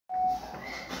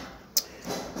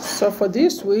So for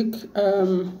this week,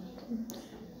 the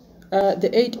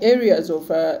 8 areas of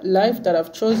life that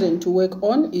I've chosen to work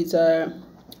on is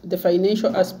the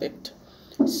financial aspect.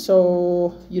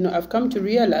 So, I've come to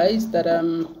realize that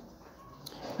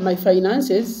my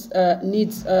finances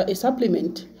needs a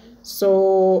supplement.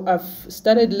 So I've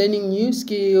started learning new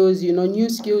skills, new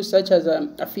skills such as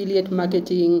affiliate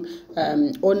marketing,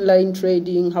 online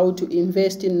trading, how to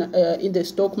invest in the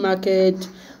stock market,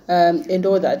 and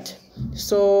all that.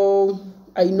 So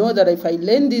I know that if I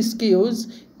learn these skills,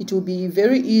 it will be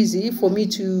very easy for me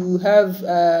to have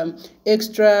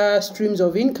extra streams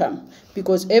of income,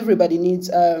 because everybody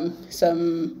needs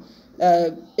some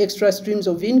extra streams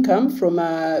of income from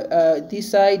this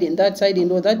side and that side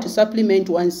and all that to supplement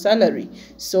one's salary.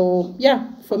 So yeah,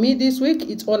 for me this week,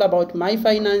 it's all about my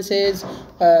finances,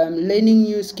 learning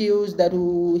new skills that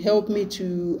will help me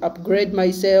to upgrade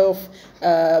myself,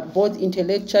 both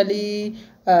intellectually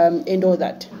and all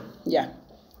that. Yeah,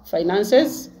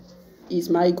 finances is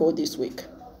my goal this week.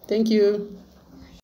 Thank you.